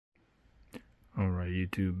Alright,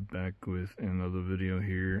 YouTube, back with another video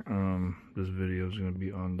here. This video is going to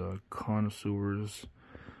be on the Connoisseurs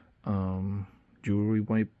Jewelry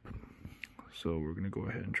wipe. So we're going to go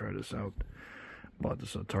ahead and try this out. Bought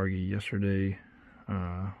this at Target yesterday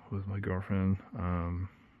with my girlfriend. Well,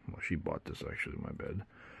 she bought this actually, my bad.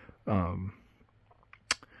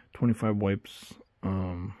 25 wipes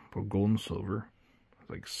for gold and silver. It's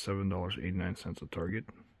like $7.89 at Target.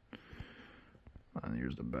 And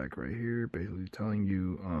here's the back right here, basically telling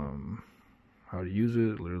you how to use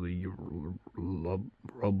it. Literally, you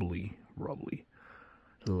lightly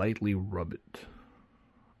rub it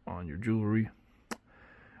on your jewelry.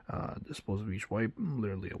 Dispose of each wipe,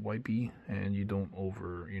 literally a wipey, and you don't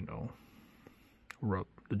rub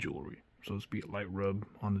the jewelry. So it's be a light rub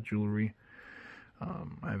on the jewelry.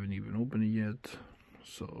 I haven't even opened it yet,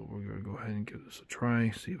 so we're gonna go ahead and give this a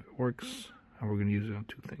try, see if it works, and we're gonna use it on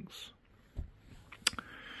two things.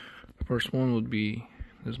 First one would be,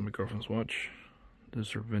 this is my girlfriend's watch. This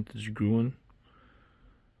is her vintage Gruen.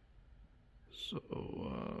 So,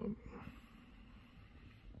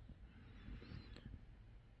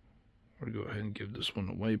 we're gonna go ahead and give this one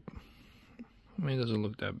a wipe. I mean, it doesn't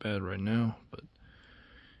look that bad right now, but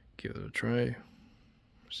give it a try.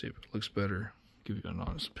 See if it looks better. Give you an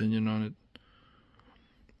honest opinion on it.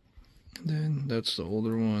 And then that's the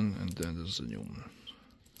older one, and then this is the new one.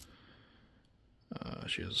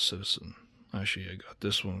 She has a Citizen. Actually, I got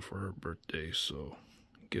this one for her birthday, so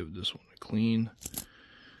give this one a clean.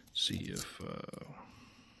 See if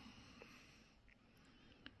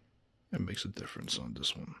it makes a difference on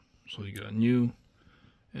this one. So you got a new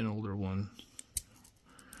and older one.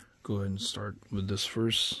 Go ahead and start with this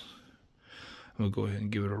first. I'm gonna go ahead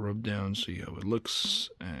and give it a rub down, see how it looks,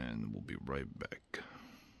 and we'll be right back.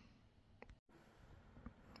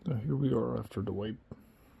 So here we are after the wipe.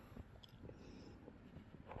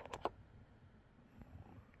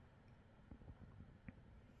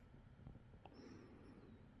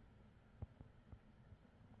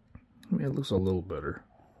 I mean, it looks a little better.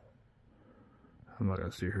 I'm not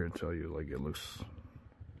gonna sit here and tell you like it looks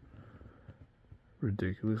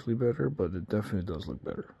ridiculously better, but it definitely does look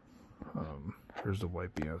better. Here's the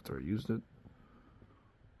wipey after I used it.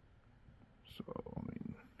 So, I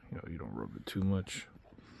mean, you don't rub it too much.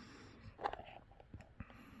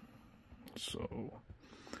 So,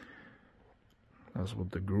 that's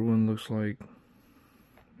what the Gruen looks like.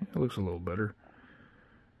 It looks a little better.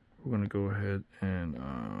 We're gonna go ahead and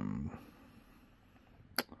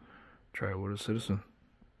try it with a Citizen.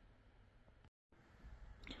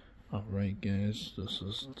 Alright guys, this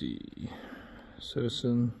is the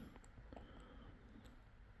Citizen.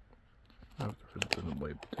 After it's been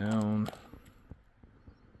wiped down.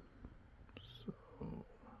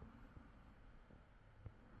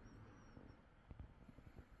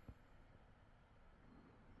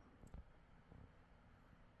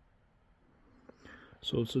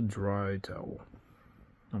 So it's a dry towel.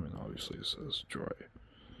 I mean, obviously it says dry.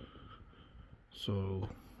 So,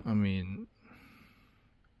 I mean,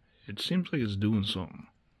 it seems like it's doing something.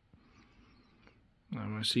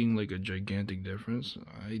 Am I seeing like a gigantic difference?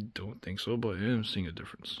 I don't think so, but I am seeing a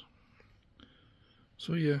difference.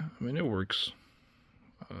 So yeah, I mean, it works.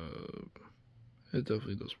 It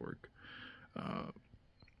definitely does work.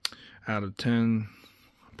 Out of 10,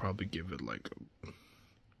 I'll probably give it like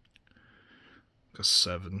a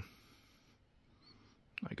 7.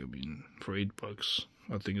 Like, I mean, for $8,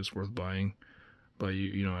 I think it's worth buying. But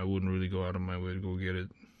I wouldn't really go out of my way to go get it.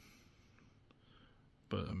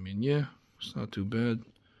 But I mean, yeah, it's not too bad.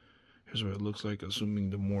 Here's what it looks like,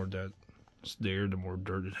 assuming the more that's there, the more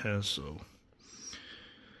dirt it has. So,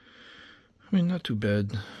 I mean, not too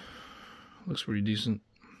bad. Looks pretty decent.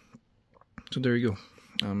 So there you go.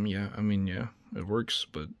 Yeah, I mean, yeah, it works,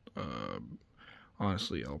 but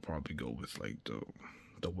honestly, I'll probably go with like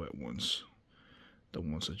the wet ones, the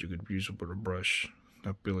ones that you could use with a brush.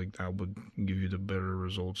 I feel like that would give you the better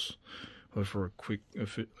results. But for a quick,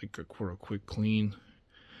 for a quick clean,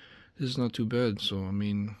 this is not too bad. So I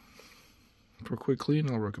mean, for a quick clean,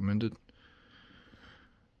 I'll recommend it.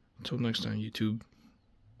 Until next time, YouTube.